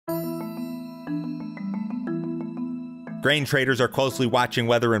Grain traders are closely watching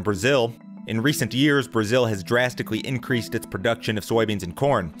weather in Brazil. In recent years, Brazil has drastically increased its production of soybeans and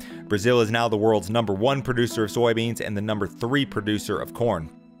corn. Brazil is now the world's #1 producer of soybeans and the #3 producer of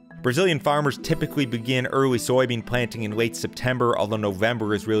corn. Brazilian farmers typically begin early soybean planting in late September, although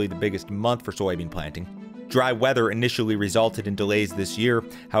November is really the biggest month for soybean planting. Dry weather initially resulted in delays this year.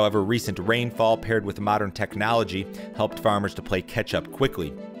 However, recent rainfall paired with modern technology helped farmers to play catch-up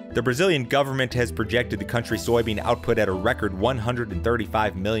quickly. The Brazilian government has projected the country's soybean output at a record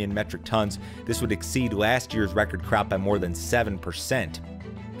 135 million metric tons. This would exceed last year's record crop by more than 7%.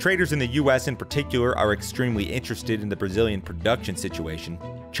 Traders in the U.S. in particular are extremely interested in the Brazilian production situation.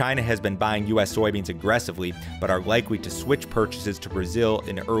 China has been buying U.S. soybeans aggressively, but are likely to switch purchases to Brazil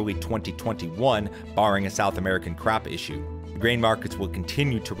in early 2021, barring a South American crop issue. The grain markets will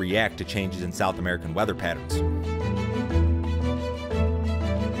continue to react to changes in South American weather patterns.